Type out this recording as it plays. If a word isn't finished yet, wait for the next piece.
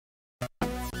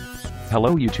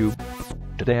Hello YouTube.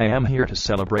 Today I am here to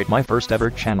celebrate my first ever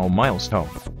channel milestone.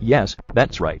 Yes,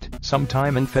 that's right.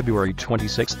 Sometime in February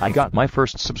 26th I got my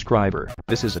first subscriber.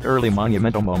 This is an early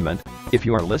monumental moment. If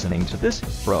you are listening to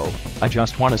this, bro, I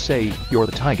just wanna say, you're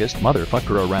the tightest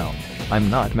motherfucker around. I'm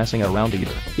not messing around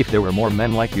either. If there were more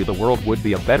men like you, the world would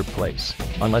be a better place.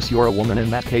 Unless you're a woman, in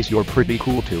that case you're pretty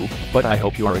cool too, but I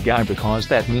hope you are a guy because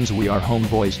that means we are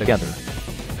homeboys together.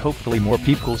 Hopefully more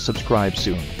people subscribe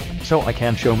soon, so I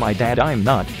can show my dad I'm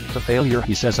not the failure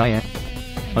he says I am.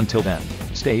 Until then,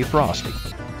 stay frosty.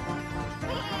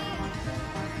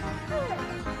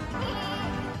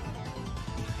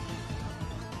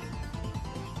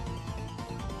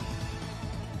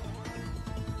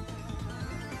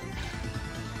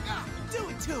 Do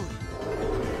it to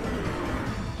him!